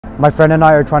My friend and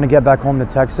I are trying to get back home to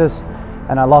Texas,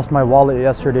 and I lost my wallet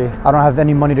yesterday. I don't have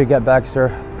any money to get back, sir.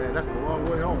 Man, that's a long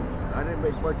way home. I didn't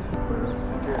make much, but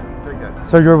yeah, take that.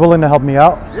 So you're willing to help me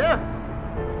out? Yeah.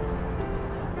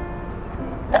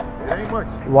 It ain't much.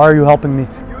 Why are you helping me?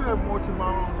 You have more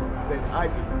tomorrows than I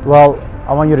do. Well,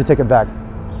 I want you to take it back.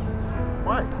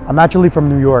 Why? I'm actually from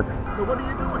New York. So what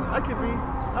are you doing? I could be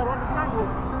out on the sidewalk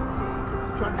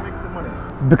trying to make some money.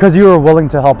 Because you were willing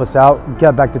to help us out,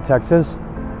 get back to Texas,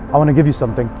 I want to give you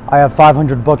something. I have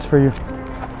 500 bucks for you.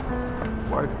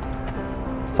 What?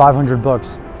 500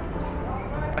 bucks.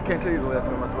 I can't tell you the last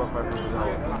time I saw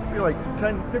 $500. It'd be like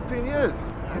 10, 15 years.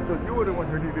 I thought you were the one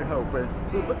who needed help, but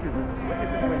dude, look at this. Look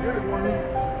at this, man. You're the one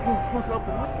who's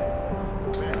helping me.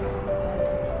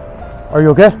 Are you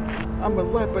okay? I'm a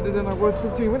lot better than I was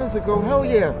 15 minutes ago. Hell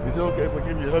yeah. Is it okay if I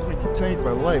give you a hug? You changed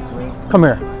my life, man. Come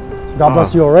here. God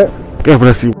bless you, all right? God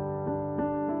bless you.